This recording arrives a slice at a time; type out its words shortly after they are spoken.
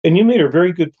And you made a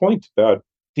very good point about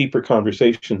deeper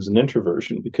conversations and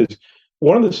introversion, because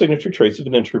one of the signature traits of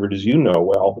an introvert, as you know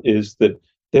well, is that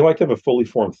they like to have a fully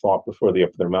formed thought before they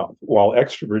open their mouth, while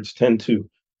extroverts tend to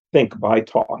think by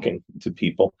talking to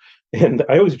people. And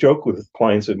I always joke with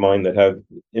clients of mine that have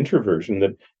introversion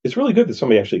that it's really good that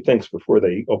somebody actually thinks before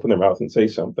they open their mouth and say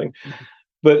something.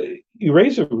 But you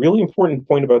raise a really important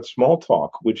point about small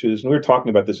talk, which is, and we were talking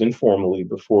about this informally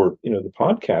before, the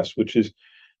podcast, which is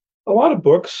a lot of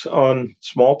books on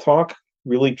small talk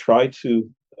really try to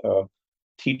uh,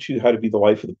 teach you how to be the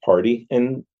life of the party.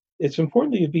 And it's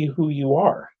important that you be who you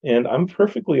are. And I'm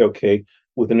perfectly okay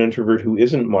with an introvert who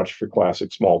isn't much for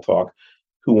classic small talk,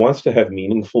 who wants to have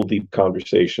meaningful, deep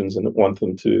conversations and want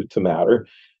them to matter.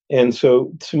 And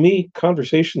so to me,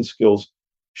 conversation skills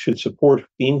should support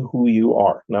being who you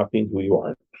are, not being who you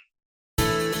aren't.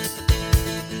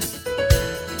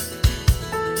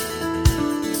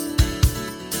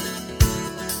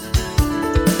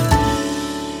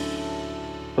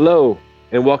 Hello,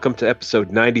 and welcome to episode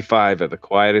 95 of the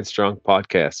Quiet and Strong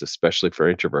podcast, especially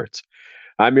for introverts.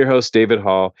 I'm your host, David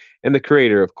Hall, and the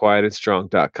creator of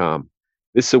quietandstrong.com.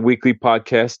 This is a weekly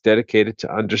podcast dedicated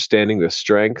to understanding the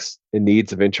strengths and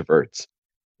needs of introverts.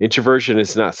 Introversion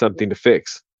is not something to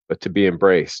fix, but to be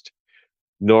embraced.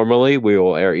 Normally, we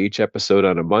will air each episode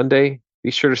on a Monday. Be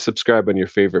sure to subscribe on your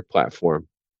favorite platform.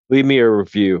 Leave me a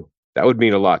review. That would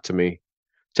mean a lot to me.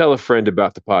 Tell a friend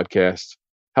about the podcast.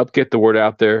 Help get the word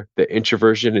out there that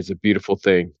introversion is a beautiful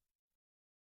thing.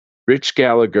 Rich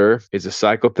Gallagher is a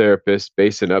psychotherapist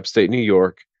based in upstate New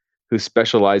York who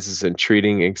specializes in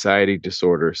treating anxiety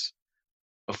disorders.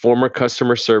 A former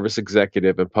customer service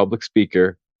executive and public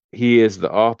speaker, he is the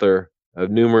author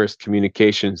of numerous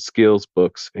communication skills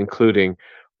books, including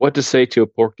What to Say to a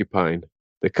Porcupine,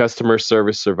 The Customer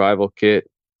Service Survival Kit,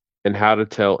 and How to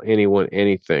Tell Anyone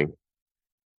Anything.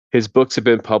 His books have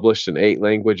been published in 8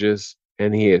 languages,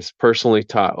 and he has personally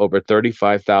taught over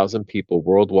 35,000 people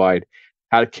worldwide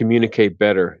how to communicate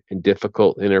better in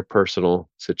difficult interpersonal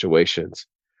situations.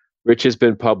 Rich has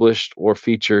been published or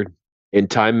featured in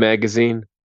Time Magazine,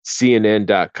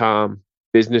 CNN.com,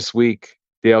 Business Week,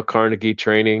 Dale Carnegie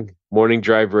Training, Morning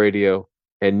Drive Radio,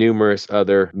 and numerous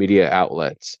other media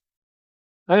outlets.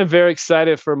 I am very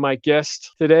excited for my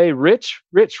guest today, Rich.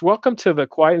 Rich, welcome to the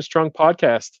Quiet and Strong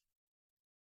podcast.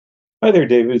 Hi there,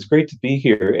 David. It's great to be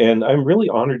here. And I'm really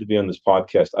honored to be on this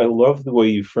podcast. I love the way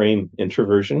you frame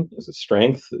introversion as a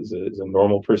strength, as a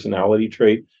normal personality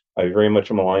trait. I very much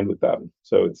am aligned with that.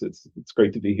 So it's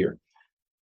great to be here.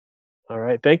 All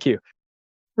right. Thank you.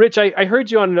 Rich, I heard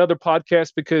you on another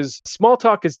podcast because small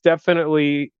talk is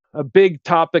definitely a big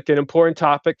topic, an important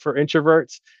topic for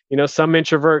introverts. Some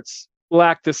introverts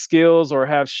lack the skills or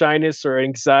have shyness or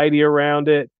anxiety around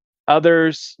it.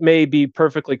 Others may be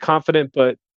perfectly confident,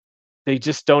 but they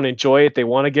just don't enjoy it. They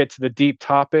want to get to the deep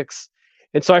topics.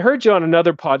 And so I heard you on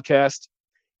another podcast,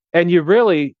 and you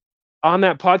really, on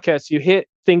that podcast, you hit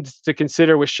things to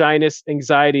consider with shyness,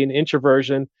 anxiety, and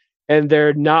introversion, and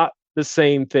they're not the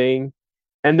same thing.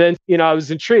 And then, I was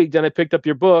intrigued and I picked up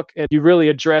your book, and you really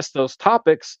addressed those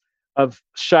topics of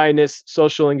shyness,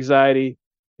 social anxiety,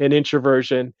 and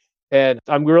introversion. And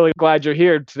I'm really glad you're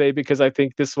here today because I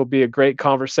think this will be a great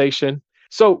conversation.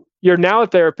 So you're now a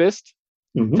therapist.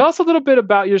 Mhm. Tell us a little bit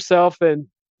about yourself and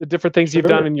the different things you've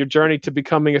done Sure. in your journey to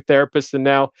becoming a therapist. And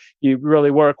now you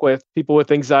really work with people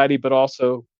with anxiety, but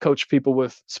also coach people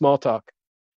with small talk.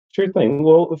 Sure thing.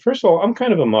 Well, first of all, I'm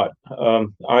kind of a mutt.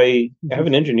 I have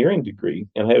an engineering degree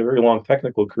and I had a very long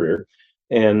technical career.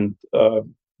 And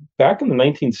back in the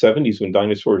 1970s, when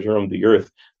dinosaurs roamed the earth,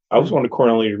 I was one of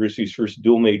Cornell University's first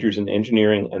dual majors in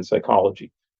engineering and psychology.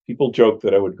 People joked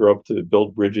that I would grow up to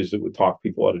build bridges that would talk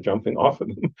people out of jumping off of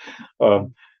them.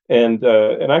 um, and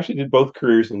I actually did both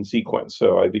careers in sequence.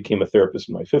 So I became a therapist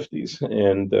in my 50s,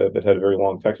 but had a very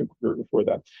long technical career before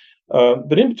that.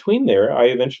 But in between there, I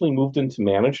eventually moved into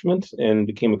management and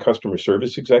became a customer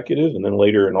service executive, and then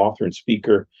later an author and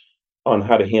speaker on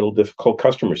how to handle difficult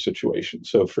customer situations.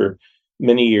 So for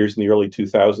many years in the early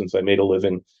 2000s, I made a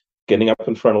living getting up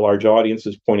in front of large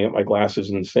audiences, pointing at my glasses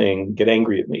and saying, "Get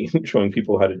angry at me," showing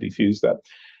people how to defuse that.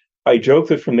 I joke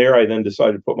that from there, I then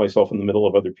decided to put myself in the middle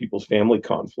of other people's family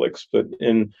conflicts. But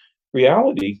in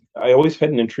reality, I always had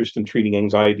an interest in treating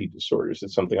anxiety disorders.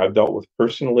 It's something I've dealt with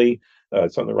personally.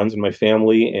 It's something that runs in my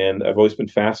family. And I've always been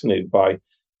fascinated by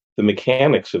the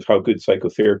mechanics of how good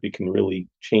psychotherapy can really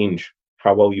change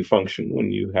how well you function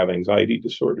when you have anxiety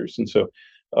disorders.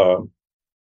 Um,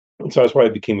 and so that's why I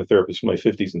became a therapist in my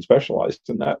 50s and specialized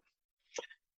in that.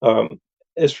 Um,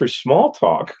 as for small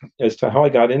talk, as to how I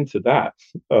got into that,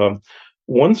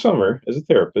 one summer as a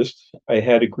therapist, I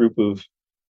had a group of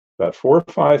about 4 or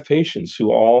 5 patients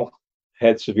who all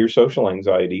had severe social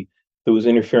anxiety that was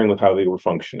interfering with how they were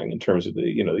functioning in terms of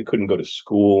they couldn't go to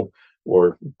school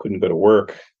or couldn't go to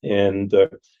work. And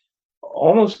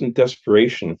almost in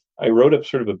desperation, I wrote up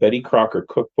sort of a Betty Crocker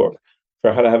cookbook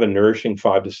for how to have a nourishing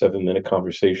 5 to 7 minute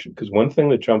conversation. Because one thing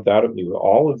that jumped out at me with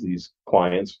all of these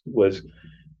clients was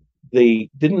they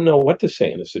didn't know what to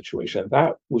say in a situation.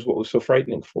 That was what was so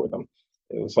frightening for them.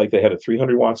 It was like they had a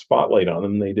 300-watt spotlight on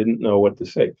them. And they didn't know what to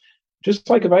say. Just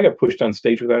like if I got pushed on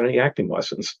stage without any acting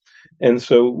lessons. And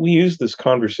so we used this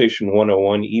Conversation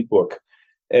 101 ebook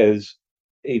as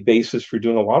a basis for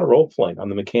doing a lot of role playing on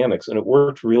the mechanics. And it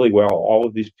worked really well. All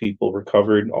of these people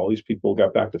recovered. All these people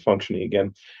got back to functioning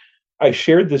again. I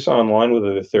shared this online with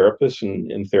other therapists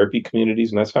and in therapy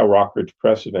communities. And that's how Rockridge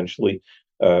Press eventually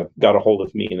got a hold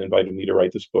of me and invited me to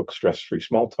write this book, Stress-Free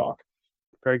Small Talk.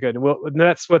 Very good. Well,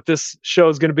 that's what this show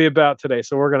is going to be about today.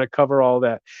 So we're going to cover all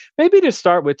that. Maybe to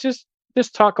start with, just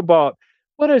talk about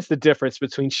what is the difference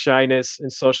between shyness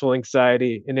and social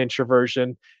anxiety and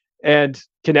introversion, and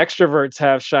can extroverts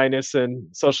have shyness and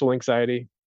social anxiety?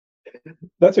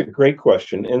 That's a great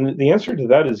question. And the answer to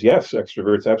that is yes,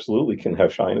 extroverts absolutely can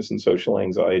have shyness and social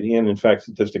anxiety. And in fact,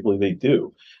 statistically, they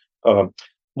do. Um,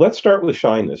 let's start with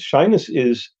shyness. Shyness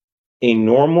is a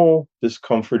normal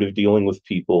discomfort of dealing with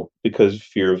people because of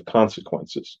fear of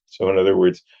consequences. So, in other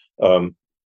words,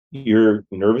 you're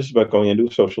nervous about going into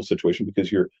a social situation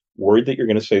because you're worried that you're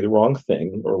going to say the wrong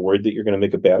thing or worried that you're going to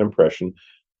make a bad impression,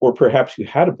 or perhaps you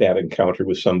had a bad encounter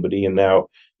with somebody and now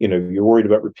you're worried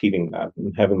about repeating that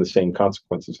and having the same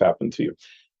consequences happen to you.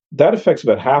 That affects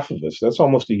about half of us. That's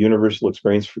almost a universal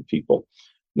experience for people.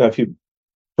 Now, if you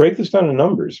break this down in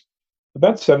numbers,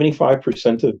 about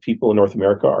 75% of people in North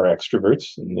America are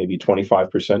extroverts, and maybe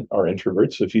 25% are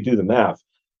introverts. So if you do the math,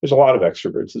 there's a lot of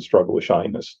extroverts that struggle with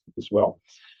shyness as well.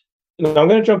 Now, I'm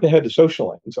going to jump ahead to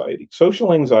social anxiety.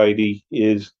 Social anxiety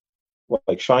is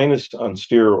like shyness on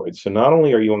steroids. So not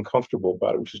only are you uncomfortable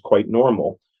about it, which is quite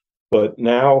normal, but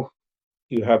now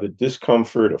you have a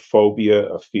discomfort, a phobia,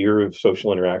 a fear of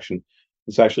social interaction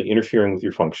that's actually interfering with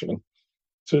your functioning.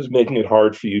 So it's making it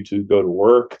hard for you to go to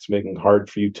work. It's making it hard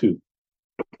for you to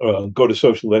go to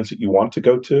social events that you want to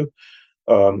go to.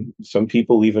 Some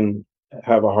people even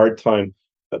have a hard time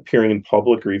appearing in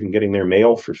public or even getting their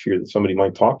mail for fear that somebody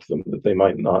might talk to them, that they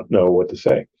might not know what to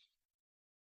say.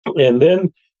 And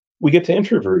then we get to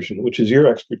introversion, which is your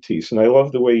expertise. And I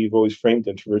love the way you've always framed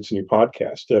introverts in your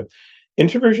podcast.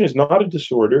 Introversion is not a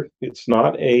disorder. It's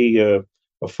not a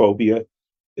phobia.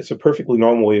 It's a perfectly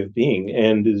normal way of being.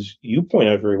 And as you point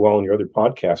out very well in your other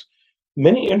podcast,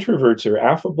 many introverts are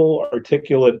affable,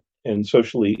 articulate, and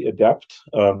socially adept.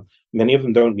 Many of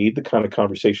them don't need the kind of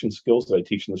conversation skills that I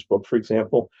teach in this book, for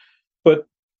example, but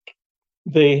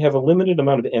they have a limited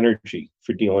amount of energy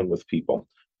for dealing with people.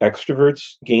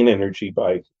 Extroverts gain energy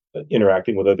by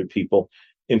interacting with other people.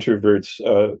 Introverts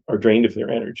are drained of their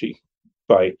energy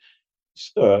by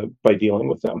dealing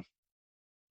with them.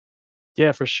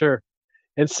 Yeah, for sure.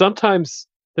 And sometimes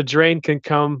the drain can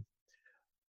come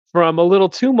from a little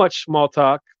too much small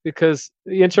talk because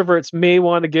the introverts may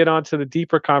want to get onto the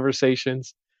deeper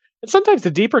conversations. And sometimes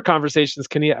the deeper conversations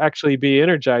can actually be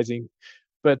energizing.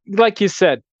 But like you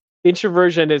said,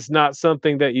 introversion is not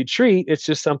something that you treat, it's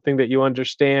just something that you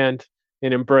understand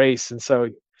and embrace. And so,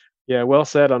 yeah, well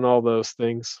said on all those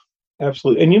things.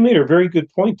 Absolutely. And you made a very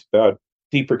good point about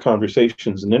deeper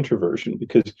conversations and introversion,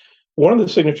 because one of the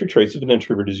signature traits of an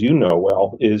introvert, as you know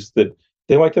well, is that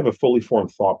they like to have a fully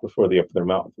formed thought before they open their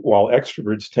mouth, while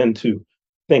extroverts tend to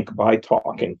think by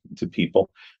talking to people.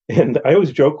 And I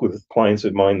always joke with clients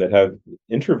of mine that have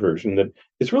introversion that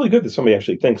it's really good that somebody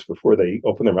actually thinks before they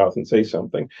open their mouth and say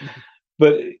something.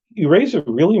 But you raise a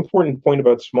really important point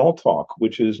about small talk,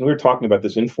 which is, and we were talking about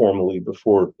this informally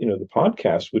before, the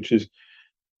podcast, which is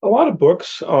a lot of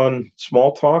books on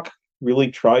small talk really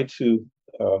try to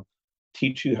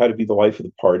teach you how to be the life of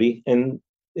the party. And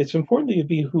it's important that you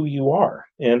be who you are.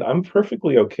 And I'm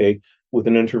perfectly okay with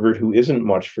an introvert who isn't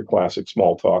much for classic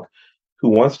small talk, who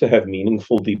wants to have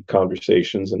meaningful, deep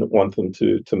conversations and want them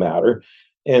to matter.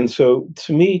 And so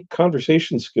to me,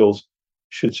 conversation skills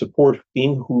should support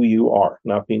being who you are,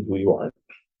 not being who you aren't.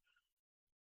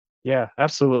 Yeah,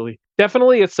 absolutely.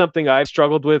 Definitely, it's something I've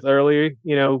struggled with earlier,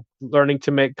 learning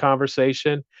to make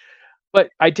conversation. But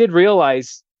I did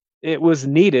realize it was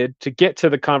needed to get to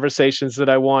the conversations that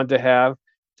I wanted to have,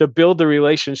 to build the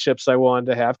relationships I wanted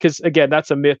to have. Because again, that's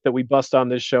a myth that we bust on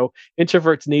this show.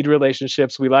 Introverts need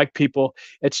relationships. We like people.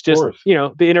 It's just,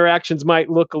 the interactions might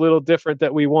look a little different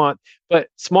that we want. But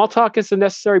small talk is a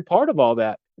necessary part of all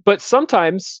that. But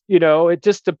sometimes, it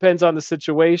just depends on the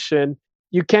situation.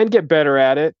 You can get better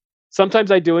at it.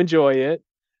 Sometimes I do enjoy it,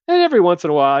 and every once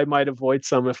in a while I might avoid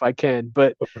some if I can.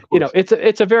 But Of course.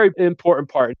 it's a very important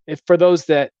part. If for those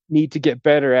that need to get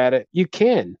better at it, you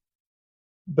can.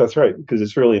 That's right, because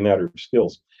it's really a matter of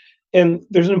skills. And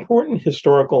there's an important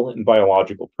historical and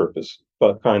biological purpose,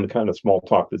 but kind of small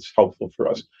talk that's helpful for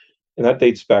us. And that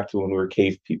dates back to when we were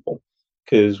cave people.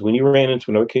 Because when you ran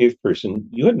into another cave person,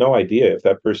 you had no idea if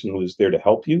that person was there to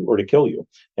help you or to kill you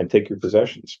and take your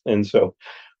possessions. And so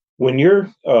when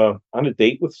you're on a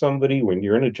date with somebody, when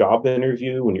you're in a job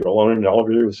interview, when you're alone in an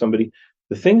elevator with somebody,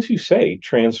 the things you say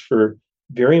transfer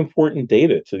very important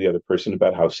data to the other person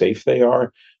about how safe they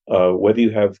are, whether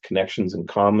you have connections in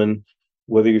common,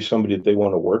 whether you're somebody that they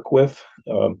want to work with.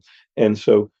 And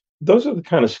so those are the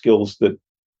kind of skills that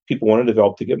people want to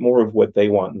develop to get more of what they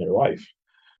want in their life.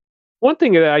 One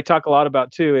thing that I talk a lot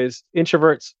about too is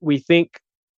introverts. We think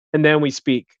and then we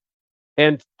speak,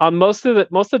 and on most of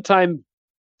the time,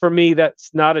 for me,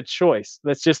 that's not a choice.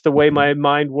 That's just the way Mhm. my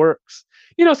mind works.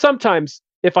 Sometimes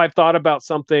if I've thought about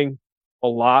something a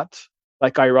lot,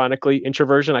 like ironically,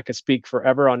 introversion, I could speak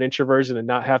forever on introversion and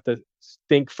not have to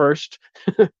think first.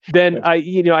 Then Yeah.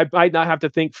 I might not have to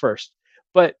think first.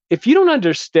 But if you don't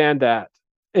understand that,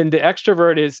 and the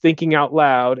extrovert is thinking out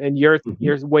loud, and Mhm.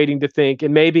 you're waiting to think,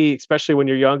 and maybe especially when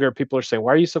you're younger, people are saying,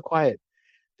 "Why are you so quiet?"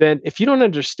 Then if you don't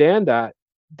understand that,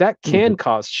 that Mhm. can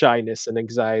cause shyness and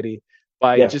anxiety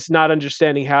by Yes. just not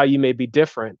understanding how you may be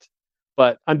different.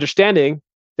 But understanding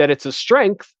that it's a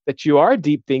strength that you are a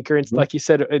deep thinker, and Mhm. like you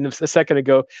said a second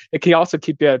ago, it can also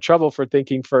keep you out of trouble for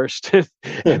thinking first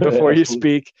before you Absolutely.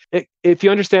 speak. If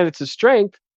you understand it's a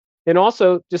strength, and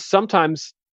also just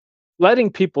sometimes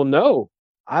letting people know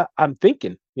I'm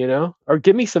thinking, or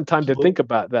give me some time to think Absolutely.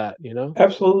 about that.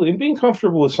 Absolutely. And being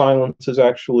comfortable with silence is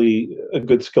actually a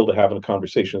good skill to have in a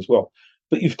conversation as well.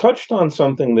 But you've touched on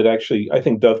something that actually I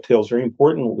think dovetails very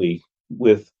importantly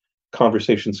with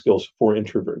conversation skills for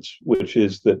introverts, which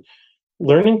is that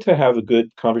learning to have a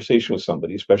good conversation with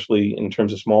somebody, especially in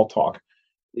terms of small talk,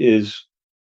 is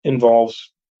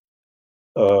involves,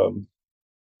 um,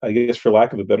 I guess, for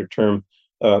lack of a better term,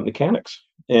 mechanics.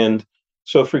 And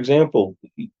so, for example,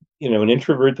 an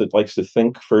introvert that likes to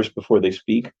think first before they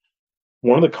speak,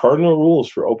 one of the cardinal rules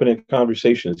for opening a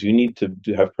conversation is you need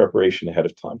to have preparation ahead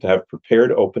of time, to have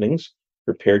prepared openings,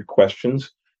 prepared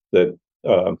questions that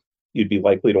uh, you'd be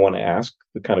likely to want to ask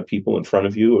the kind of people in front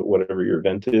of you at whatever your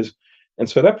event is. And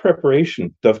so that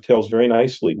preparation dovetails very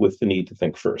nicely with the need to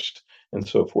think first and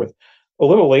so forth. A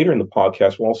little later in the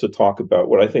podcast, we'll also talk about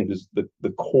what I think is the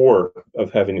core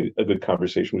of having a good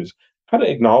conversation, which is how to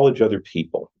acknowledge other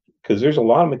people. Because there's a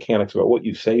lot of mechanics about what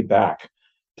you say back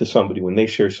to somebody when they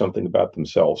share something about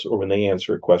themselves or when they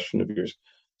answer a question of yours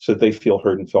so that they feel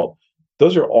heard and felt.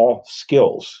 Those are all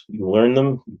skills. You learn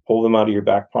them, you pull them out of your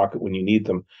back pocket when you need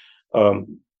them.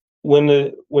 Um,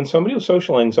 when somebody with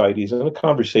social anxiety is in a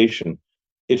conversation,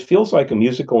 it feels like a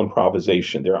musical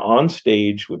improvisation. They're on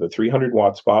stage with a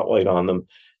 300-watt spotlight on them,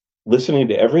 listening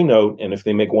to every note. And if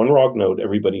they make one wrong note,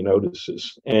 everybody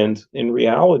notices. And in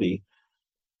reality,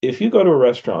 if you go to a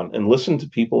restaurant and listen to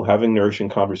people having nourishing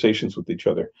conversations with each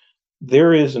other,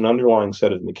 there is an underlying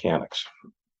set of mechanics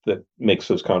that makes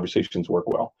those conversations work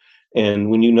well. And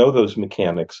when you know those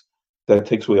mechanics, that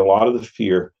takes away a lot of the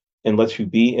fear and lets you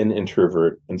be an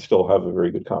introvert and still have a very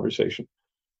good conversation.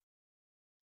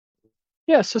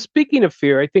 Yeah. So speaking of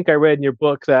fear, I think I read in your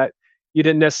book that you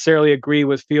didn't necessarily agree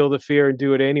with feel the fear and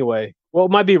do it anyway.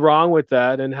 What might be wrong with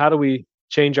that? And how do we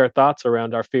change our thoughts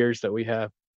around our fears that we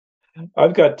have?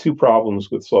 I've got two problems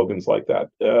with slogans like that.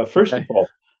 First of Okay. all,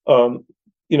 um,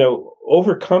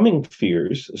 overcoming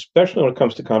fears, especially when it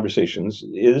comes to conversations,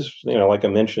 is, like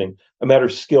I'm mentioning, a matter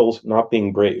of skills, not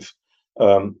being brave.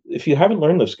 If you haven't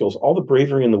learned those skills, all the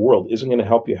bravery in the world isn't going to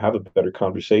help you have a better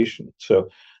conversation. So,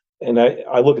 and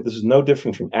I look at this as no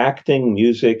different from acting,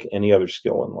 music, any other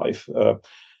skill in life.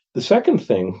 The second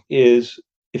thing is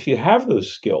if you have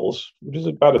those skills, which is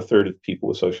about a third of people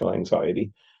with social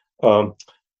anxiety, um,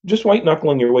 just white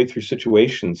knuckling your way through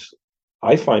situations,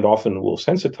 I find often will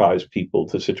sensitize people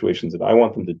to situations that I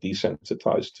want them to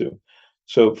desensitize to.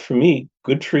 So for me,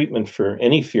 good treatment for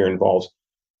any fear involves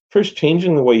first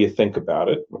changing the way you think about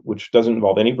it, which doesn't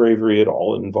involve any bravery at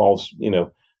all. It involves,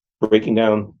 breaking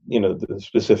down, the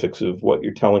specifics of what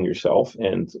you're telling yourself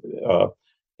uh,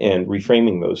 and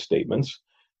reframing those statements,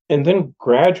 and then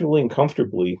gradually and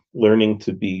comfortably learning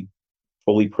to be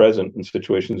fully present in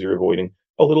situations you're avoiding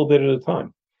a little bit at a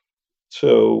time.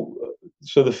 So,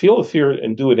 so the feel of fear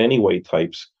and do it anyway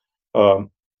types, um,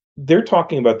 they're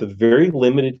talking about the very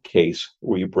limited case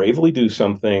where you bravely do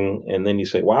something and then you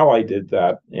say, "Wow, I did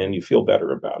that," and you feel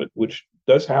better about it, which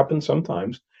does happen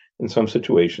sometimes in some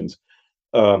situations.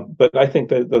 But I think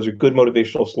that those are good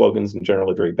motivational slogans and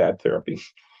generally very bad therapy.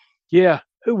 Yeah.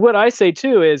 What I say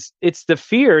too is it's the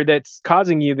fear that's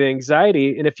causing you the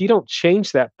anxiety. And if you don't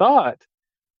change that thought,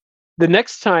 the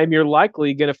next time you're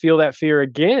likely going to feel that fear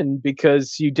again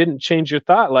because you didn't change your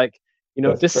thought. Like,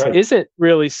 That's this right. isn't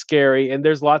really scary. And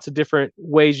there's lots of different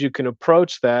ways you can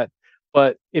approach that.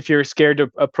 But if you're scared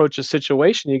to approach a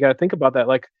situation, you got to think about that.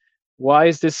 Like, why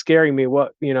is this scaring me?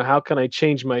 How can I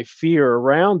change my fear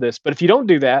around this? But if you don't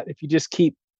do that, if you just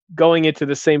keep going into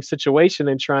the same situation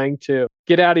and trying to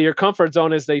get out of your comfort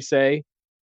zone, as they say,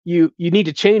 you need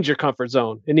to change your comfort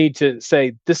zone and need to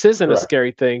say, this isn't a Correct.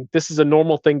 scary thing. This is a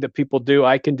normal thing that people do.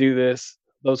 I can do this,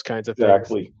 those kinds of things.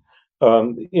 Exactly.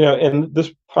 And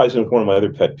this ties in with one of my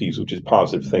other pet peeves, which is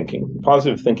positive thinking.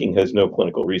 Positive thinking has no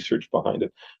clinical research behind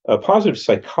it. Positive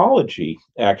psychology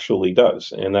actually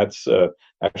does, and that's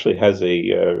actually has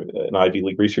an Ivy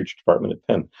League research department at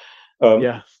Penn.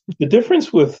 Yeah. The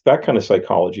difference with that kind of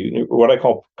psychology, what I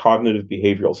call cognitive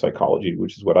behavioral psychology,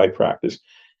 which is what I practice,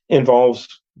 involves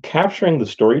capturing the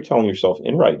story you're telling yourself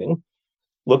in writing,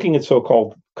 looking at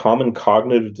so-called common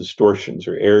cognitive distortions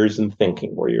or errors in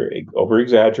thinking, where you're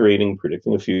over-exaggerating,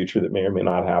 predicting a future that may or may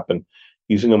not happen,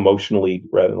 using emotionally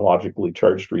rather than logically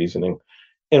charged reasoning,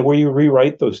 and where you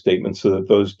rewrite those statements so that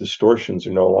those distortions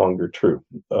are no longer true.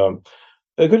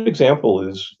 A good example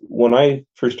is when I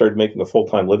first started making a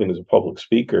full-time living as a public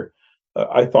speaker,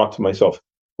 I thought to myself,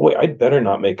 boy, I'd better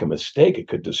not make a mistake. It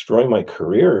could destroy my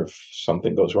career if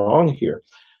something goes wrong here.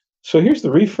 So here's the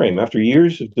reframe. After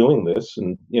years of doing this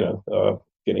and,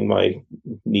 getting my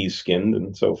knees skinned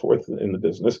and so forth in the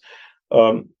business,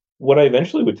 what I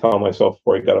eventually would tell myself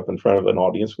before I got up in front of an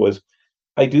audience was,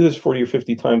 I do this 40 or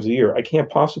 50 times a year. I can't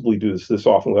possibly do this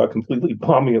often without completely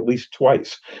bombing at least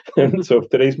twice. And so if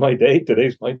today's my day,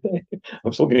 today's my day.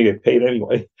 I'm still going to get paid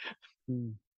anyway.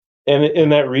 Mm.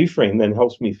 And that reframe then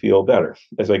helps me feel better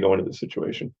as I go into the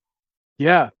situation.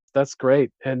 Yeah, that's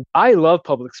great. And I love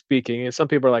public speaking. And some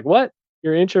people are like, what?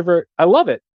 You're an introvert? I love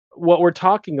it. What we're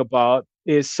talking about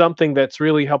is something that's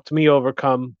really helped me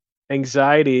overcome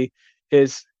anxiety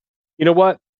is, you know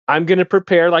what? I'm going to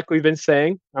prepare, like we've been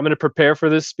saying. I'm going to prepare for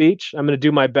this speech. I'm going to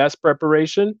do my best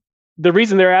preparation. The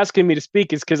reason they're asking me to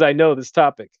speak is because I know this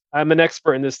topic. I'm an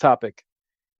expert in this topic.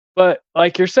 But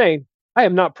like you're saying, I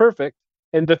am not perfect.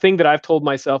 And the thing that I've told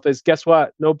myself is, guess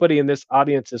what? Nobody in this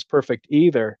audience is perfect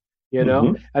either, and that's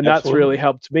really Absolutely.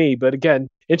 helped me. But again,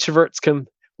 introverts can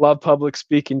love public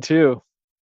speaking too.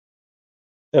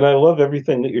 And I love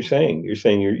everything that you're saying. You're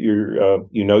saying you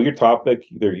know your topic.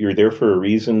 You're there for a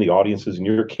reason. The audience is in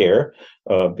your care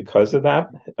because of that.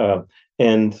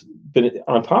 And but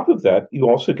on top of that, you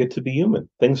also get to be human.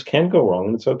 Things can go wrong,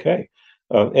 and it's okay.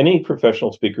 Any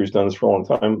professional speaker who's done this for a long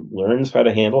time learns how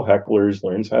to handle hecklers,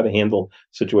 learns how to handle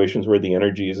situations where the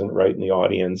energy isn't right in the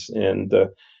audience. And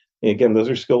again, those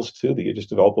are skills too that you just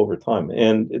develop over time.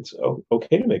 And it's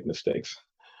okay to make mistakes.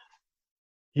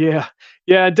 Yeah,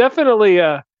 yeah, definitely.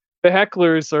 The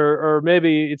hecklers, or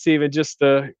maybe it's even just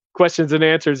the questions and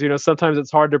answers. Sometimes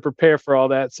it's hard to prepare for all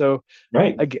that. So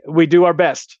Right. we do our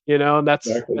best. And that's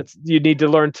Exactly. you need to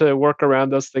learn to work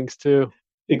around those things too.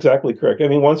 Exactly correct. I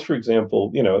mean, once, for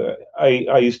example,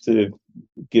 I used to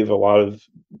give a lot of,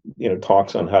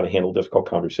 talks on how to handle difficult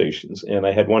conversations. And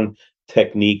I had one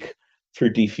technique for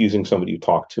defusing somebody who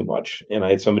talked too much. And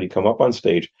I had somebody come up on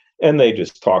stage and they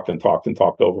just talked and talked and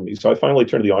talked over me. So I finally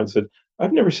turned to the audience and said,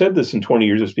 I've never said this in 20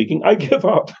 years of speaking. I give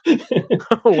up.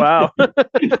 Oh, wow.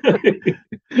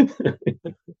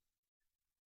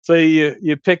 So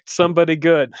you picked somebody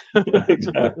good.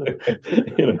 Exactly.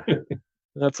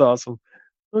 That's awesome.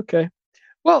 Okay.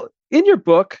 Well, in your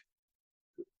book,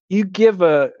 you give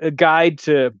a guide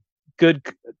to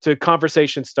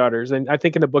conversation starters, and I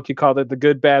think in the book you called it the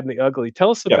good, bad, and the ugly.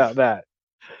 Tell us Yes. about that.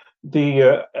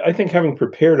 I think having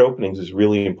prepared openings is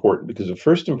really important because the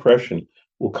first impression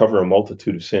will cover a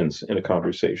multitude of sins in a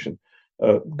conversation.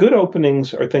 Good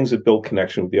openings are things that build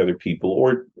connection with the other people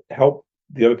or help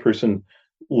the other person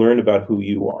learn about who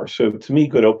you are. So to me,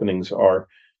 good openings are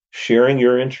sharing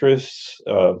your interests,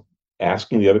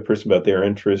 asking the other person about their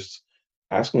interests,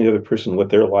 asking the other person what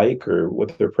they're like or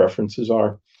what their preferences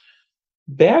are.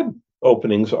 Bad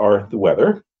openings are the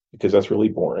weather because that's really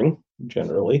boring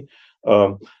generally.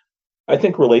 Um, I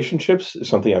think relationships is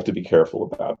something you have to be careful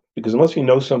about because unless you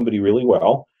know somebody really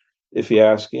well, if you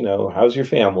ask, how's your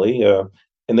family,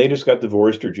 and they just got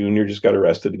divorced or Junior just got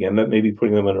arrested again, that may be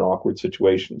putting them in an awkward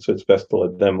situation. So it's best to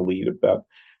let them lead about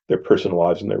their personal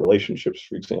lives and their relationships,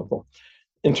 for example.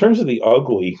 In terms of the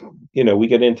ugly, we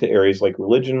get into areas like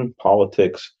religion,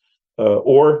 politics,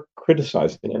 or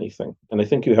criticizing anything. And I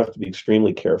think you have to be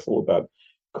extremely careful about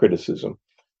criticism.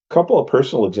 couple of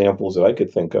personal examples that I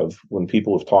could think of when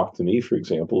people have talked to me, for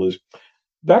example, is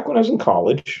back when I was in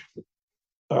college,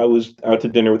 I was out to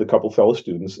dinner with a couple fellow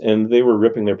students, and they were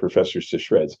ripping their professors to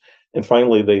shreds. And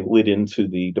finally, they lit into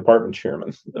the department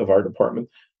chairman of our department,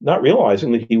 not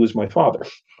realizing that he was my father.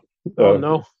 Oh Uh,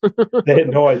 no. they had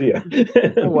no idea.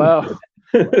 Oh wow.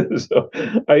 So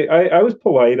I was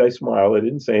polite. I smiled. I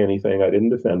didn't say anything. I didn't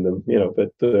defend them,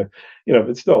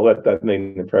 but still that made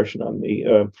an impression on me.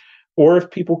 Or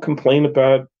if people complain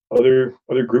about other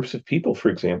groups of people, for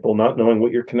example, not knowing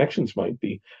what your connections might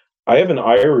be. I have an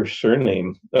Irish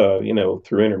surname,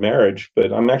 through intermarriage,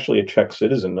 but I'm actually a Czech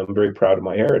citizen. I'm very proud of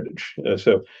my heritage.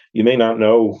 So you may not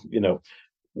know,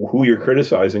 who you're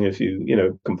criticizing if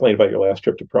you complain about your last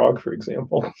trip to Prague, for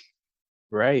example.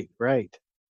 Right, right.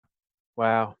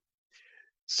 Wow.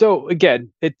 So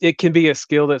again, it can be a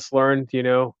skill that's learned,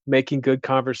 making good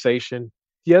conversation.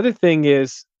 The other thing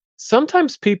is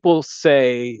sometimes people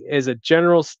say, as a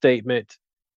general statement,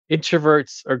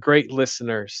 introverts are great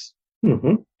listeners.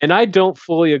 Hmm. And I don't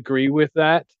fully agree with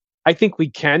that. I think we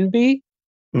can be,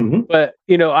 Hmm. but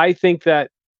I think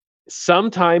that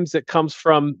sometimes it comes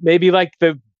from maybe like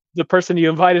the person you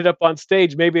invited up on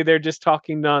stage, maybe they're just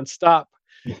talking nonstop,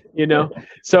 you know.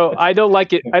 So I don't like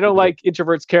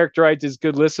introverts characterized as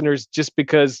good listeners just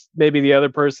because maybe the other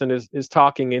person is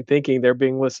talking and thinking they're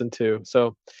being listened to.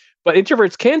 So but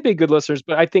introverts can be good listeners,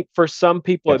 but I think for some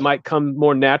people it Yes. might come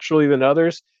more naturally than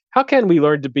others. How can we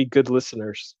learn to be good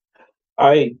listeners?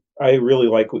 I really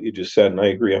like what you just said, and I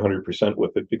agree 100%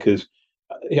 with it because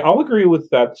I'll agree with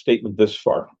that statement this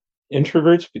far.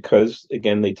 Introverts, because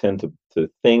again, they tend to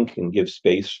think and give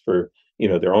space for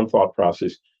their own thought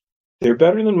process. They're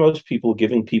better than most people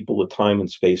giving people the time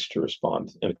and space to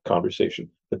respond in a conversation.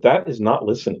 But that is not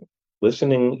listening.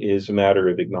 Listening is a matter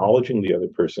of acknowledging the other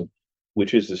person,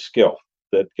 which is a skill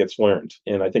that gets learned.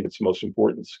 And I think it's the most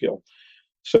important skill.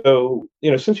 So,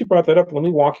 since you brought that up, let me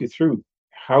walk you through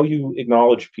how you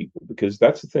acknowledge people, because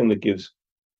that's the thing that gives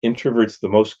introverts the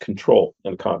most control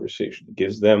in a conversation. It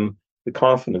gives them the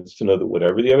confidence to know that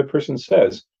whatever the other person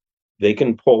says, they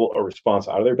can pull a response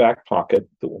out of their back pocket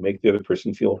that will make the other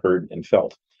person feel heard and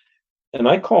felt. And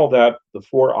I call that the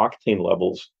 4 octane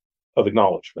levels of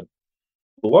acknowledgement.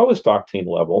 The lowest octane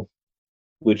level,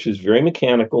 which is very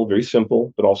mechanical, very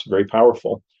simple, but also very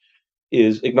powerful,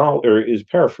 is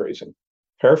paraphrasing.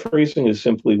 Paraphrasing is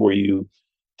simply where you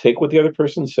take what the other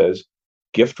person says,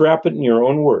 gift wrap it in your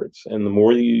own words, and the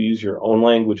more you use your own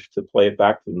language to play it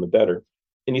back to them, the better.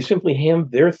 And you simply hand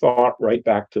their thought right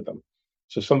back to them.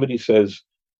 So somebody says,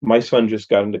 "My son just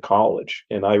got into college,"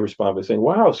 and I respond by saying,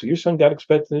 "Wow, so your son got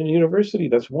accepted in university?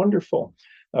 That's wonderful."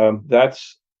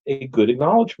 That's a good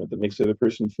acknowledgement that makes the other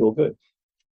person feel good.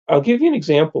 I'll give you an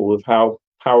example of how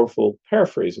powerful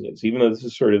paraphrasing is, even though this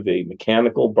is sort of a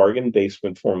mechanical bargain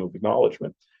basement form of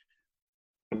acknowledgement.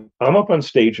 I'm up on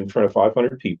stage in front of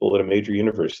 500 people at a major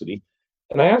university,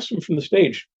 and I asked them from the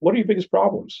stage, "What are your biggest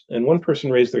problems?" And one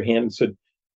person raised their hand and said,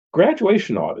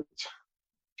 "Graduation audits."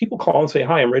 People call and say,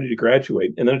 "Hi, I'm ready to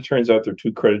graduate." And then it turns out they're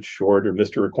 2 credits short or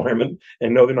missed a requirement,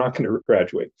 and no, they're not going to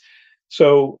graduate.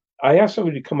 So I asked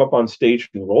somebody to come up on stage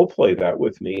and role play that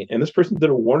with me. And this person did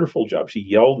a wonderful job. She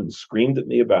yelled and screamed at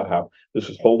me about how this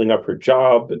was holding up her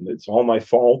job and it's all my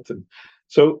fault. And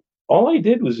so all I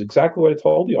did was exactly what I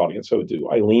told the audience I would do.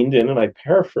 I leaned in and I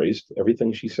paraphrased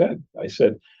everything she said. I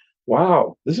said,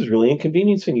 "Wow, this is really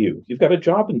inconveniencing you. You've got a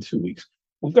job in 2 weeks.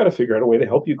 We've got to figure out a way to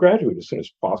help you graduate as soon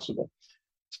as possible."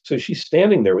 So she's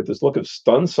standing there with this look of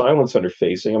stunned silence on her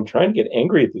face, saying, "I'm trying to get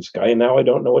angry at this guy, and now I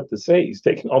don't know what to say. He's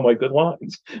taking all my good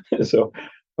lines." so,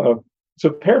 uh, so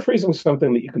paraphrasing is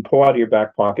something that you can pull out of your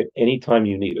back pocket anytime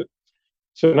you need it.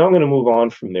 So now I'm going to move on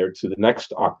from there to the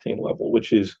next octane level,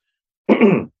 which is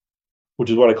which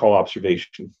is what I call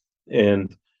observation,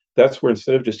 and that's where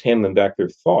instead of just handing them back their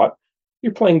thought,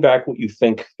 you're playing back what you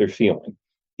think they're feeling.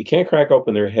 You can't crack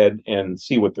open their head and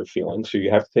see what they're feeling, so you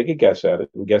have to take a guess at it.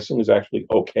 And guessing is actually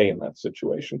okay in that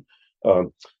situation.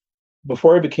 Um,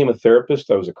 Before I became a therapist,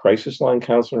 I was a crisis line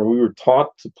counselor, and we were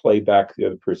taught to play back the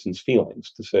other person's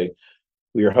feelings. To say,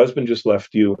 "Well, your husband just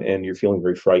left you, and you're feeling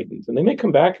very frightened," and they may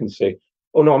come back and say,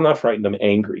 "Oh no, I'm not frightened. I'm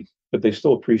angry," but they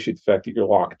still appreciate the fact that you're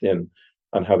locked in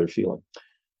on how they're feeling.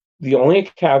 The only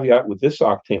caveat with this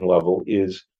octane level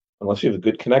is unless you have a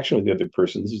good connection with the other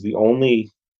person, this is the only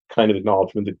kind of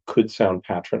acknowledgement that could sound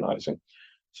patronizing.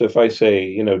 So if I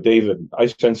say, "David, I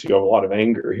sense you have a lot of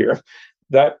anger here,"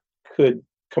 that could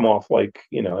come off like,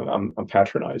 I'm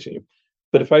patronizing you.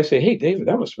 But if I say, "Hey, David,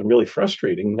 that must have been really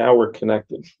frustrating. Now we're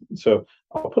connected." So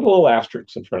I'll put a little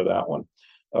asterisk in front of that one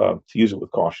to use it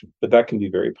with caution. But that can be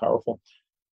very powerful.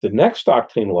 The next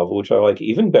octane level, which I like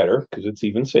even better because it's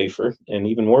even safer and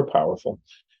even more powerful,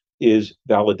 is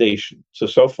validation.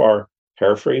 So far,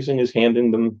 paraphrasing is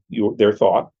handing them their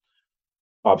thought,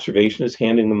 observation is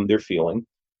handing them their feeling.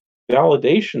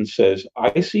 Validation says,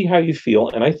 I see how you feel,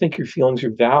 and I think your feelings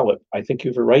are valid. I think you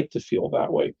have a right to feel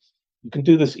that way. You can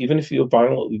do this even if you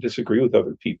violently disagree with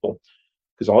other people,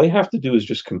 because all you have to do is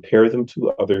just compare them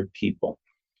to other people.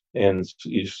 And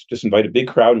you just invite a big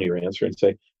crowd in your answer and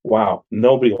say, wow,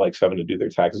 nobody likes having to do their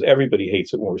taxes. Everybody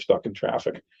hates it when we're stuck in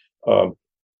traffic. Um,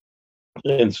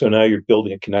 and so now you're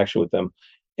building a connection with them.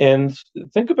 And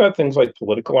think about things like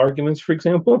political arguments, for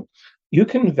example. You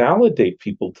can validate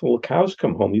people till the cows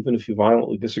come home, even if you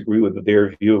violently disagree with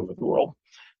their view of the world.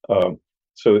 Um,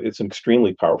 so it's an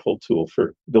extremely powerful tool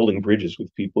for building bridges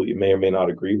with people you may or may not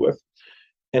agree with.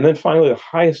 And then finally, the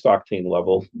highest octane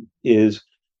level is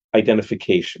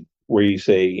identification, where you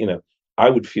say, I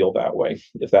would feel that way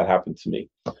if that happened to me.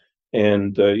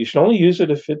 And you should only use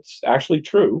it if it's actually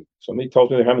true. Somebody tells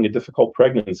me they're having a difficult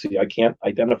pregnancy. I can't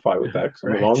identify with that because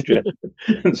I'm the wrong gender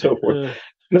and so forth.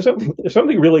 If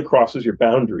something really crosses your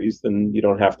boundaries, then you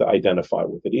don't have to identify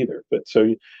with it either. But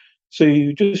so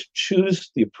you just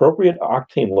choose the appropriate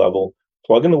octane level,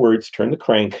 plug in the words, turn the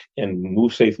crank, and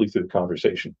move safely through the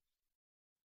conversation.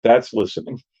 That's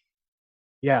listening.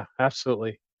 Yeah,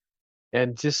 absolutely.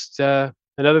 And just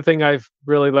another thing I've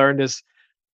really learned is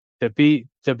to be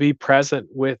present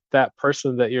with that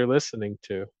person that you're listening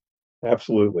to.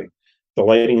 Absolutely.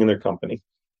 Delighting in their company.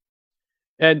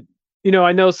 And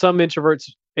I know some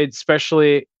introverts,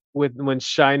 especially when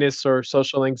shyness or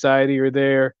social anxiety are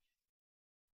there,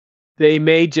 they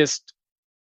may just,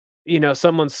 you're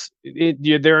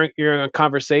in a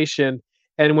conversation,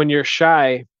 and when you're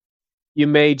shy, you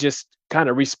may just kind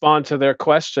of respond to their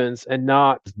questions and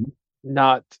not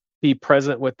be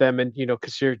present with them, and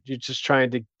because you're just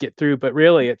trying to get through. But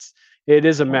really, it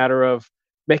is a matter of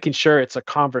making sure it's a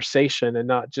conversation and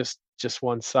not just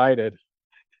one-sided.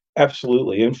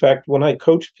 Absolutely. In fact, when I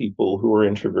coach people who are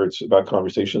introverts about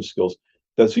conversation skills,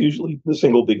 that's usually the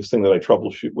single biggest thing that I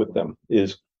troubleshoot with them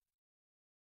is,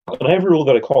 and I have a rule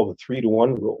that I call the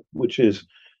 3-to-1 rule, which is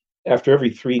after every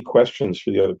 3 questions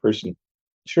for the other person,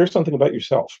 share something about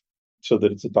yourself so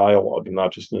that it's a dialogue and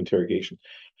not just an interrogation.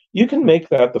 You can make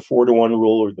that the 4-to-1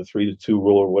 rule or the 3-to-2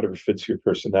 rule or whatever fits your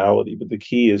personality. But the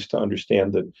key is to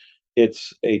understand that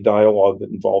it's a dialogue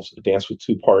that involves a dance with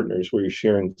 2 partners where you're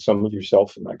sharing some of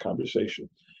yourself in that conversation.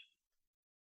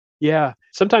 Yeah.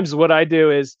 Sometimes what I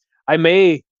do is I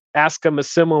may ask them a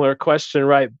similar question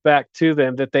right back to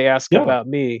them that they ask about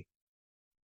me.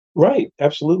 Right.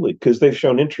 Absolutely. Because they've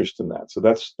shown interest in that. So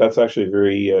that's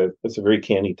actually that's a very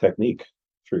canny technique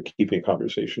for keeping a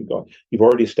conversation going. You've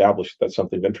already established that's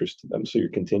something of interest to them, so you're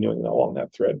continuing along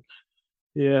that thread.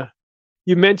 Yeah.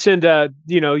 You mentioned,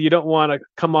 you don't want to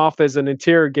come off as an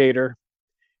interrogator.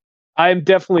 I'm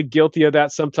definitely guilty of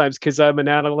that sometimes because I'm an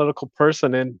analytical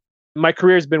person, and my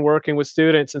career has been working with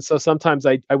students. And so sometimes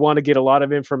I want to get a lot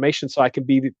of information so I can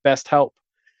be the best help.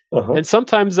 Uh-huh. And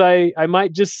sometimes I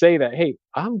might just say that, hey,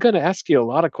 I'm going to ask you a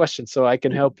lot of questions so I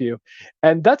can help you.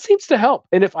 And that seems to help.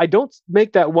 And if I don't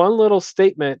make that one little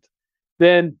statement,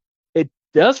 then it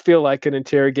does feel like an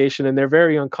interrogation and they're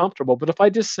very uncomfortable. But if I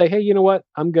just say, hey, you know what?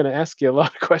 I'm going to ask you a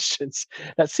lot of questions,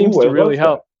 that seems to really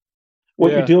help.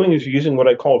 What you're doing is you're using what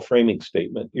I call a framing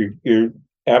statement. You're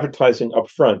advertising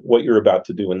upfront what you're about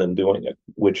to do and then doing it,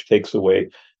 which takes away,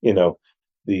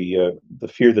 the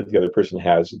fear that the other person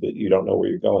has that you don't know where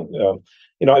you're going.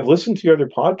 I've listened to your other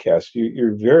podcasts.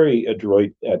 You're very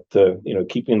adroit at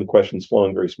keeping the questions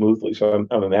flowing very smoothly. So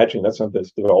I'm imagining that's something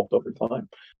that's developed over time.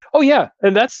 Oh yeah,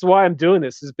 and that's why I'm doing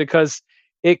this, is because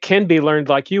it can be learned.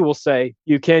 Like you will say,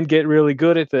 you can get really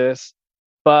good at this.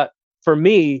 But for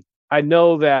me, I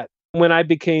know that when I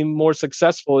became more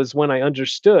successful is when I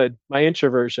understood my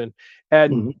introversion.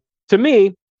 And to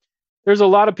me, there's a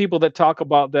lot of people that talk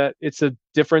about that it's a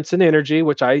difference in energy,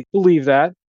 which I believe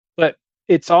that, but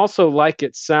it's also like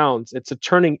it sounds. It's a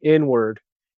turning inward.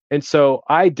 And so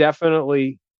I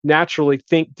definitely naturally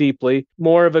think deeply,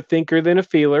 more of a thinker than a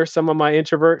feeler. Some of my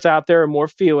introverts out there are more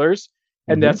feelers,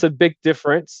 and that's a big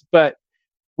difference. But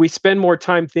we spend more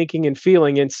time thinking and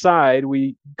feeling inside.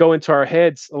 We go into our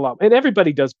heads a lot, and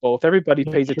everybody does both. Everybody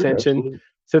pays attention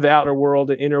to the outer world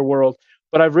and inner world.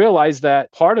 But I've realized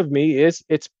that part of me it's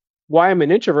why I'm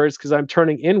an introvert is because I'm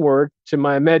turning inward to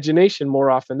my imagination more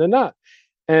often than not.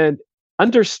 And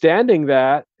understanding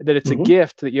that it's a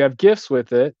gift, that you have gifts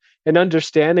with it, and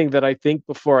understanding that I think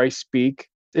before I speak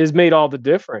has made all the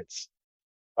difference.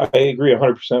 I agree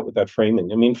 100% with that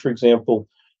framing. I mean, for example,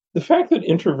 The fact that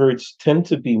introverts tend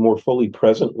to be more fully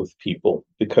present with people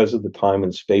because of the time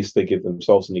and space they give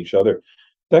themselves and each other,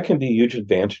 that can be a huge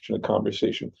advantage in a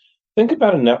conversation. Think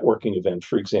about a networking event,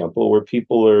 for example, where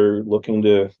people are looking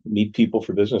to meet people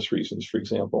for business reasons, for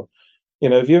example.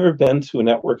 Have you ever been to a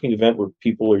networking event where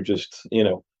people are just,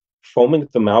 foaming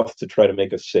at the mouth to try to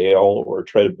make a sale or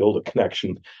try to build a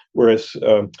connection? Whereas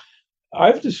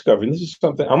I've discovered, and this is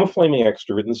something, I'm a flaming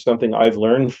extrovert, and this is something I've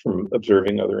learned from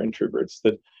observing other introverts,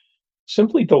 that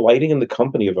simply delighting in the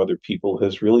company of other people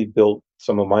has really built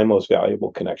some of my most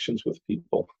valuable connections with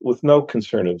people with no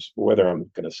concern of whether I'm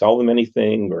going to sell them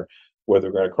anything or whether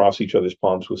we're going to cross each other's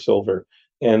palms with silver.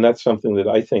 And that's something that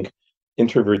I think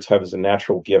introverts have as a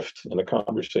natural gift in a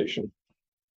conversation.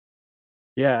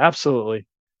 Yeah, absolutely.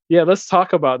 Yeah, let's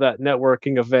talk about that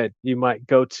networking event you might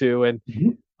go to. And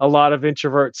Mhm. a lot of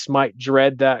introverts might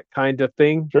dread that kind of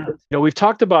thing. Sure. We've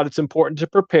talked about it's important to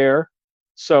prepare.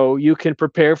 So you can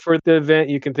prepare for the event.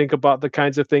 You can think about the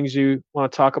kinds of things you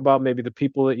want to talk about, maybe the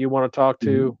people that you want to talk Mhm.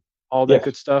 to, all that Yes.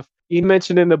 good stuff. You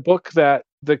mentioned in the book that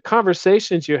the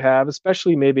conversations you have,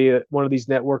 especially maybe at one of these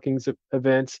networking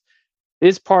events,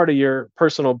 is part of your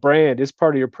personal brand, is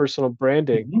part of your personal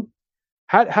branding. Mhm.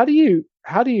 How do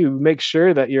you make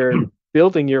sure that you're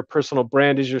building your personal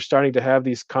brand as you're starting to have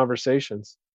these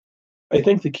conversations? I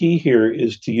think the key here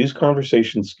is to use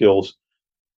conversation skills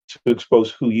to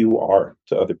expose who you are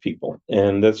to other people.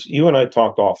 And that's, you and I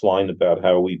talked offline about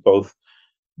how we both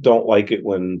don't like it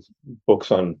when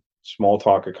books on small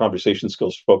talk or conversation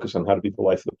skills focus on how to be the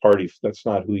life of the party. That's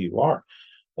not who you are.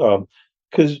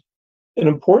 Because an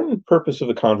important purpose of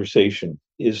a conversation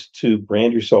is to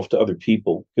brand yourself to other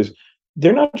people, because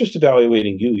they're not just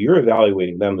evaluating you, you're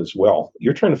evaluating them as well.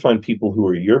 You're trying to find people who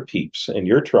are your peeps and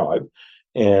your tribe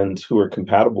and who are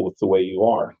compatible with the way you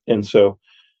are. And so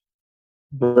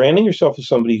branding yourself as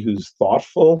somebody who's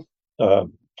thoughtful, uh,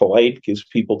 polite, gives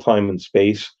people time and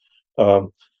space.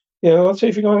 Um, let's say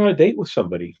if you're going on a date with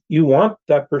somebody, you want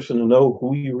that person to know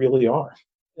who you really are.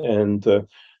 And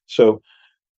so,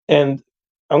 and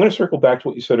I'm going to circle back to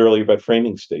what you said earlier about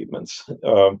framing statements.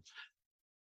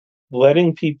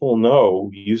 Letting people know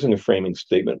using a framing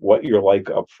statement what you're like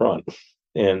up front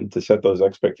and to set those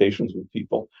expectations with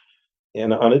people.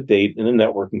 And on a date, in a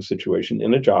networking situation,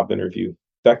 in a job interview,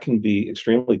 that can be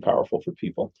extremely powerful for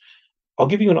people. I'll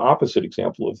give you an opposite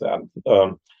example of that.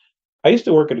 I used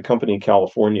to work at a company in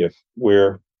California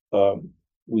where um,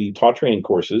 we taught training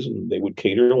courses and they would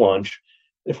cater lunch.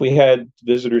 If we had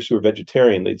visitors who were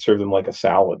vegetarian, they'd serve them like a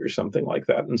salad or something like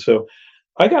that. And so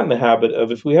I got in the habit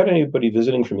of, if we had anybody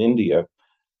visiting from India,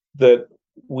 that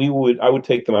I would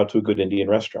take them out to a good Indian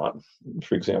restaurant,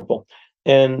 for example.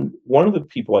 And one of the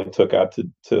people I took out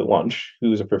to lunch,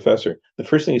 who was a professor, the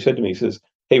first thing he said to me, he says,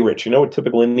 "Hey, Rich, you know what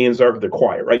typical Indians are? They're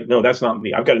quiet, right? No, that's not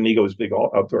me. I've got an ego as big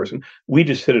outdoors." And we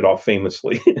just hit it off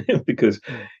famously because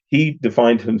he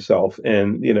defined himself,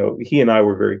 and he and I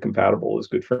were very compatible as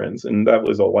good friends, and that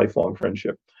was a lifelong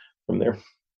friendship from there.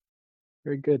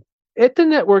 Very good. At the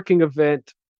networking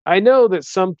event, I know that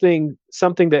something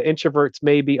that introverts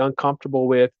may be uncomfortable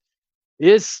with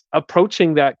is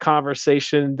approaching that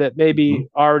conversation that maybe Hmm.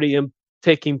 already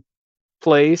taking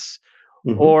place,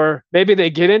 Hmm. or maybe they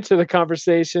get into the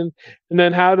conversation and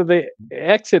then how do they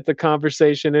exit the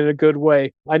conversation in a good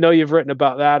way? I know you've written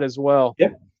about that as well. Yeah,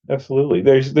 absolutely.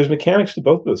 There's mechanics to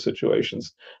both those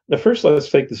situations. Now, first, let's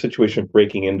take the situation of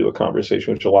breaking into a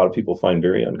conversation, which a lot of people find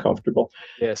very uncomfortable.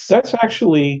 Yes. That's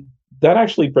actually that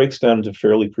actually breaks down into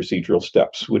fairly procedural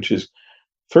steps, which is,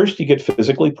 first you get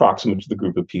physically proximate to the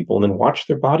group of people, and then watch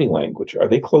their body language. Are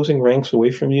they closing ranks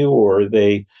away from you, or do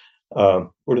they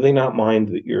not mind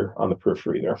that you're on the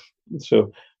periphery there?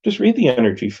 So just read the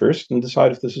energy first and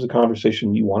decide if this is a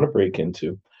conversation you want to break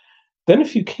into. Then,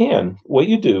 if you can, what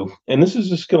you do, and this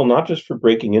is a skill not just for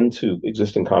breaking into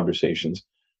existing conversations,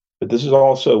 but this is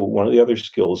also one of the other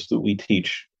skills that we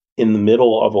teach in the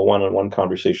middle of a one on one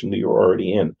conversation that you're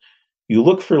already in. You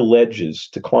look for ledges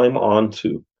to climb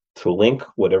onto to link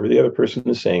whatever the other person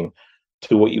is saying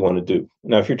to what you want to do.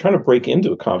 Now, if you're trying to break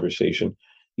into a conversation,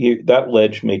 that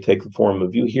ledge may take the form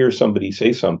of, you hear somebody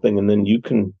say something, and then you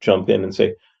can jump in and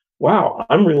say, "Wow,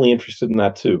 I'm really interested in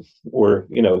that too," or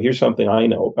 "Here's something I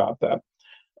know about that."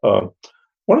 Uh,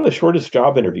 One of the shortest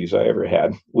job interviews I ever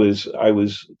had was, I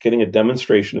was getting a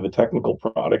demonstration of a technical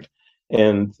product,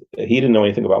 and he didn't know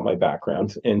anything about my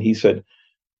background, and he said,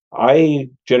 "I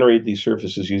generated these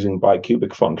surfaces using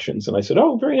bicubic functions." And I said,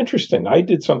 "Oh, very interesting. I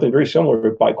did something very similar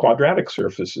with biquadratic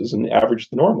surfaces and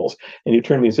averaged the normals." And he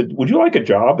turned to me and said, "Would you like a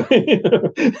job?"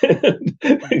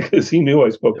 Because he knew I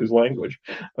spoke his language.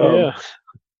 Um, Yeah.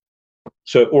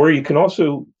 So, or you can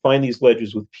also find these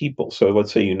ledges with people. So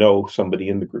let's say you know somebody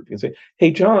in the group. You can say,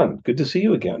 "Hey, John, good to see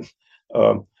you again."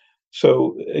 Um,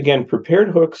 so again, prepared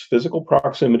hooks, physical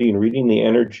proximity, and reading the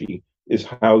energy is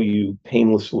how you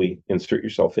painlessly insert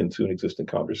yourself into an existing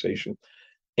conversation.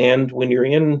 And when you're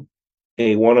in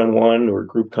a one-on-one or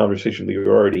group conversation that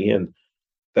you're already in,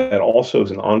 that also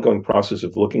is an ongoing process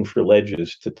of looking for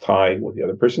ledges to tie what the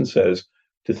other person says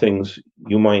to things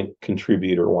you might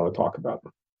contribute or want to talk about.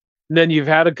 And then you've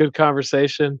had a good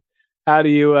conversation. How do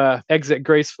you exit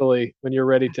gracefully when you're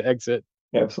ready to exit?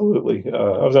 Absolutely.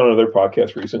 I was on another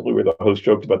podcast recently where the host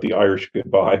joked about the Irish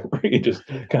goodbye, where you just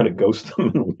kind of ghost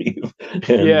them and leave,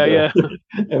 Yeah, and yeah.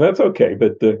 and that's okay.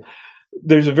 But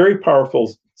there's a very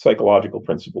powerful psychological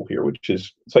principle here, which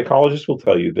is psychologists will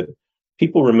tell you that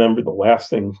people remember the last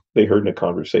thing they heard in a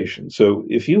conversation. So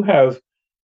if you have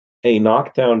a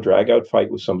knockdown, drag out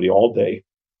fight with somebody all day,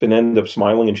 then end up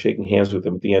smiling and shaking hands with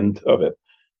them at the end of it,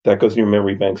 that goes in your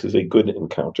memory banks as a good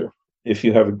encounter. If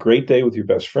you have a great day with your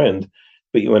best friend,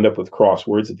 but you end up with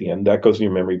crosswords at the end, that goes in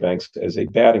your memory banks as a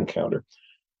bad encounter.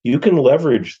 You can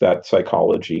leverage that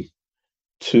psychology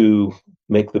to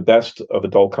make the best of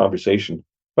adult conversation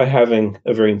by having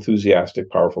a very enthusiastic,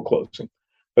 powerful closing.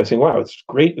 By saying, "Wow, it's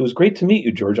great. It was great to meet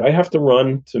you, George. I have to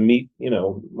run to meet,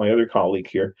 my other colleague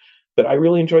here, but I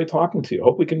really enjoyed talking to you.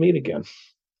 Hope we can meet again."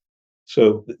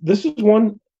 So this is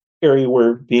one area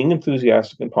where being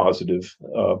enthusiastic and positive,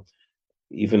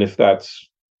 even if that's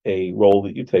a role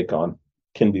that you take on,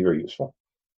 can be very useful.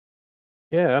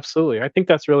 Yeah, absolutely. I think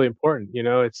that's really important.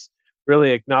 It's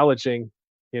really acknowledging,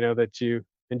 that you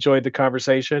enjoyed the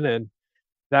conversation and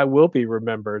that will be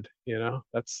remembered,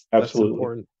 that's Absolutely.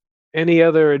 important. Any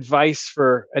other advice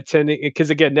for attending, because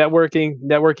again,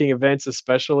 networking events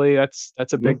especially, that's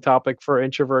a big Mhm. topic for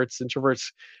introverts.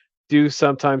 Introverts do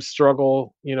sometimes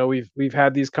struggle. We've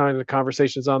had these kind of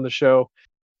conversations on the show.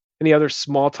 Any other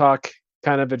small talk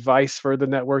kind of advice for the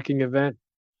networking event?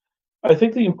 I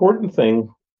think the important thing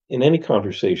in any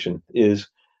conversation is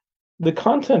the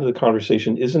content of the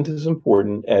conversation isn't as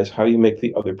important as how you make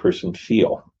the other person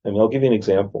feel. And I'll give you an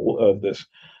example of this.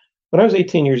 When I was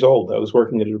 18 years old, I was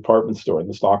working at a department store in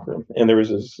the stockroom, and there was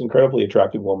this incredibly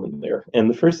attractive woman there. And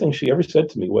the first thing she ever said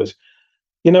to me was,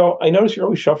 I notice you're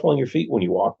always shuffling your feet when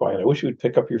you walk by, and I wish you would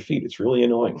pick up your feet. It's really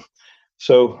annoying.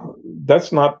 So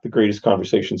that's not the greatest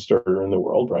conversation starter in the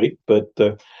world, right? But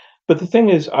the thing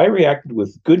is, I reacted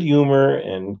with good humor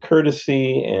and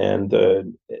courtesy and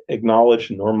acknowledged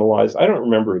and normalized. I don't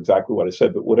remember exactly what I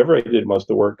said, but whatever I did must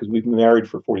have worked because we've been married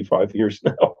for 45 years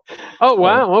now. Oh, Um,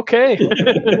 wow. Okay.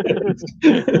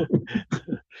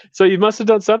 So you must have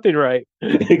done something right.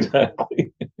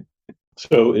 exactly.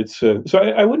 So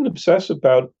I wouldn't obsess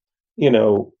about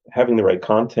having the right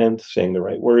content, saying the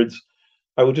right words.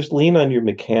 I would just lean on your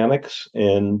mechanics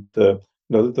and know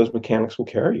that those mechanics will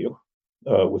carry you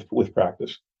with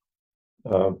practice.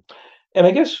 Um, and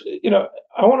I guess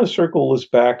I want to circle this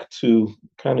back to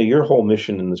kind of your whole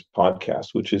mission in this podcast,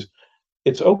 which is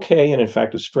it's okay and in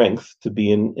fact a strength to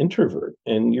be an introvert.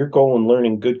 And your goal in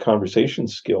learning good conversation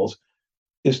skills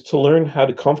is to learn how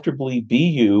to comfortably be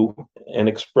you and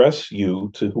express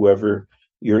you to whoever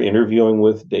you're interviewing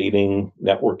with, dating,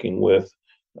 networking with,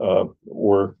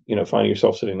 or finding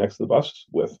yourself sitting next to the bus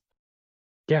with.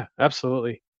 Yeah,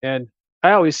 absolutely. And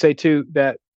I always say too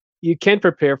that you can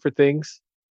prepare for things,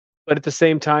 but at the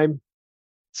same time,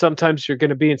 sometimes you're going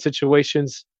to be in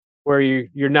situations where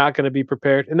you're not going to be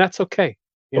prepared, and that's okay,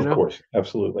 you Of know. course,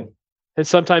 absolutely. And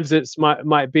sometimes it's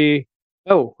might be,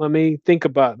 oh, let me think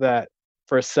about that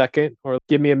for a second, or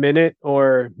give me a minute,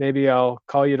 or maybe I'll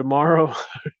call you tomorrow,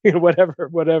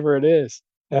 whatever it is.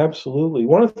 Absolutely.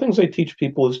 One of the things I teach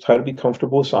people is how to be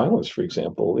comfortable with silence, for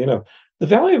example. The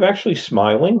value of actually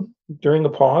smiling during a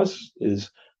pause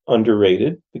is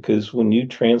underrated because when you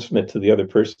transmit to the other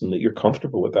person that you're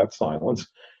comfortable with that silence,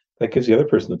 that gives the other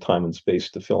person the time and space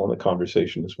to fill in the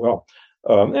conversation as well.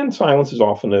 And silence is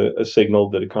often a signal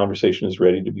that a conversation is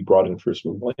ready to be brought in for a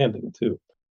smooth landing, too.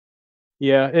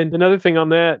 Yeah, and another thing on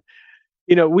that,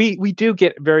 we do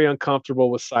get very uncomfortable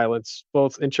with silence,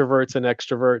 both introverts and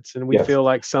extroverts, and we Yes, feel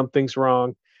like something's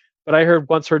wrong. But I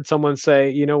once heard someone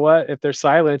say, you know what? If there's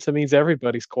silence, it means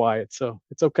everybody's quiet, so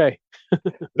it's okay.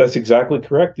 that's exactly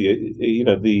correct.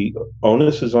 The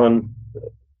onus is on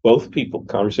both people.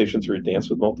 Conversations are a dance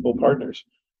with multiple partners.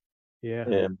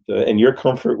 Yeah. And your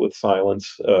comfort with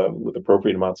silence, with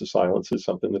appropriate amounts of silence, is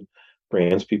something that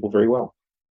brands people very well.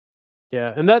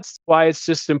 Yeah, and that's why it's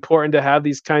just important to have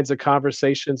these kinds of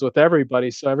conversations with everybody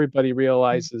so everybody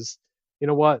realizes, you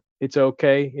know what? It's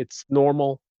okay. It's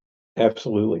normal.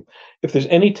 Absolutely. If there's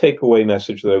any takeaway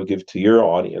message that I would give to your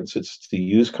audience, it's to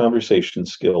use conversation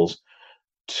skills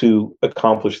to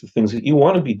accomplish the things that you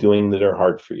want to be doing that are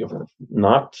hard for you,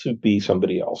 not to be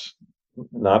somebody else,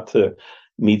 not to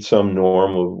meet some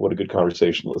norm of what a good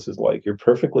conversationalist is like. You're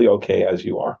perfectly okay as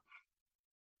you are.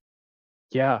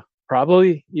 Yeah,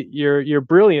 probably you're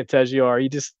brilliant as you are. You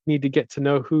just need to get to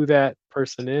know who that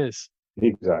person is.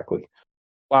 Exactly.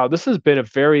 Wow, this has been a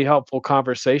very helpful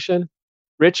conversation.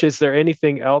 Rich, is there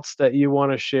anything else that you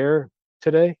want to share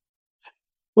today?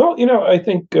 Well, I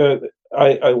think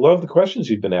I love the questions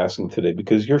you've been asking today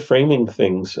because you're framing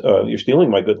things. You're stealing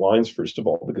my good lines, first of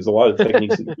all, because a lot of the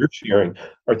techniques that you're sharing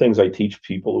are things I teach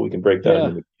people that we can break down Yeah.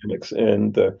 into mechanics.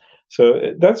 And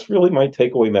so that's really my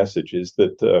takeaway message is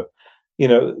that,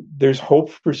 there's hope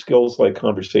for skills like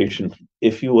conversation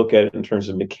if you look at it in terms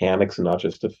of mechanics and not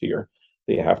just a fear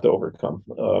that you have to overcome.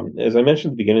 As I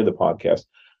mentioned at the beginning of the podcast,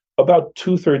 about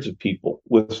two-thirds of people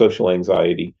with social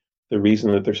anxiety, the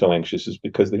reason that they're so anxious is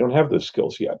because they don't have those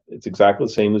skills yet. It's exactly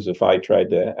the same as if I tried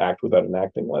to act without an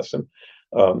acting lesson.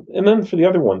 And then for the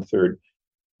other one third,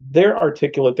 they're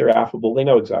articulate, they're affable, they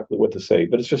know exactly what to say,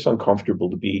 but it's just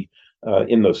uncomfortable to be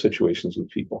in those situations with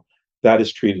people. That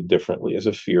is treated differently as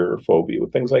a fear or phobia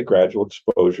with things like gradual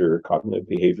exposure, cognitive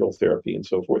behavioral therapy, and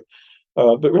so forth.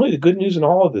 But really, the good news in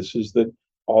all of this is that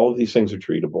all of these things are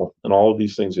treatable, and all of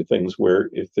these things are things where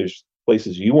if there's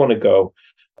places you want to go,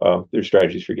 there's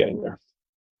strategies for getting there.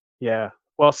 Yeah.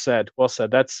 Well said. Well said.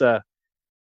 That's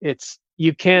it's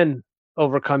you can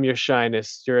overcome your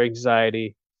shyness, your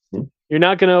anxiety. Hmm. You're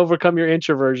not going to overcome your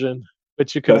introversion,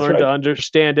 but you can That's learn right. to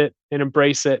understand it and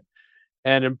embrace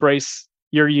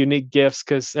your unique gifts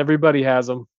because everybody has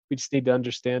them. We just need to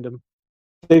understand them.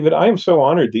 David, I am so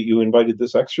honored that you invited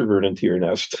this extrovert into your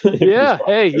nest. For this Yeah.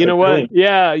 Hey, podcast. you know what? Really,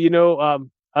 Yeah.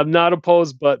 I'm not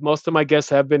opposed, but most of my guests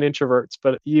have been introverts,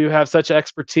 but you have such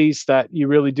expertise that you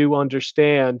really do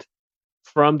understand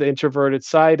from the introverted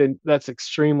side. And that's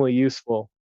extremely useful.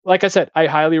 Like I said, I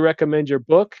highly recommend your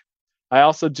book. I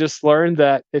also just learned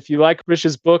that if you like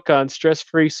Rich's book on stress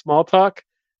free small talk,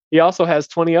 he also has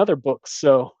 20 other books.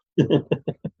 So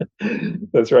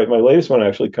that's right. My latest one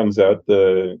actually comes out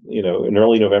in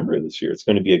early November of this year. It's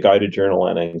going to be a guided journal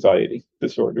on anxiety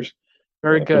disorders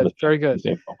very from good. Very the good.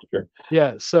 same publisher.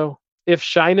 Yeah. So if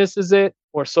shyness is it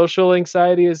or social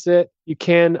anxiety is it, you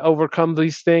can overcome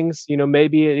these things.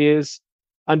 Maybe it is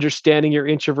understanding your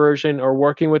introversion or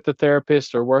working with the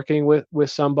therapist or working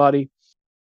with somebody.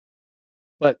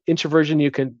 But introversion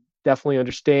you can definitely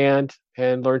understand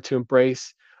and learn to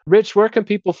embrace. Rich, where can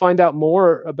people find out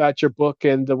more about your book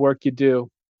and the work you do?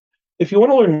 If you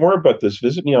want to learn more about this,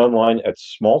 visit me online at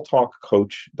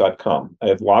smalltalkcoach.com. I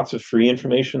have lots of free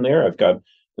information there. I've got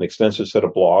an extensive set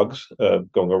of blogs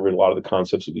going over a lot of the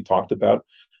concepts that we talked about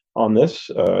on this.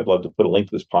 I'd love to put a link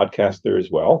to this podcast there as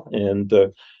well. And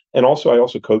also, I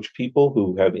also coach people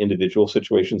who have individual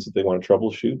situations that they want to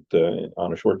troubleshoot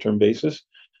on a short-term basis.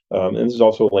 And this is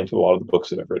also a link to a lot of the books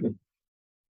that I've written.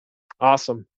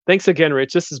 Awesome. Thanks again,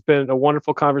 Rich. This has been a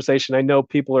wonderful conversation. I know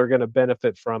people are going to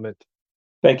benefit from it.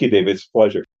 Thank you, David. It's a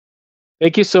pleasure.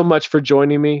 Thank you so much for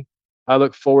joining me. I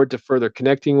look forward to further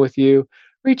connecting with you.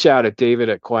 Reach out at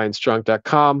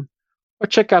david@quietandstrong.com or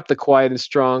check out the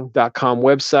quietandstrong.com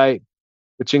website,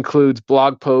 which includes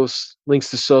blog posts,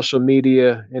 links to social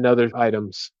media, and other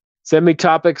items. Send me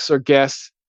topics or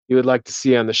guests you would like to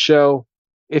see on the show.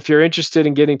 If you're interested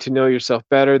in getting to know yourself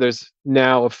better, there's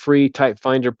now a free Type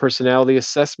Finder personality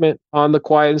assessment on the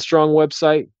Quiet and Strong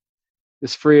website.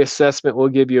 This free assessment will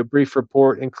give you a brief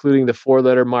report, including the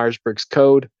 4-letter Myers-Briggs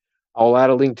code. I'll add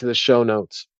a link to the show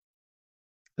notes.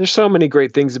 There's so many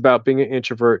great things about being an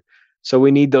introvert, so we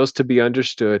need those to be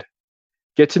understood.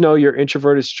 Get to know your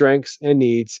introverted strengths and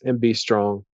needs and be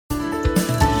strong.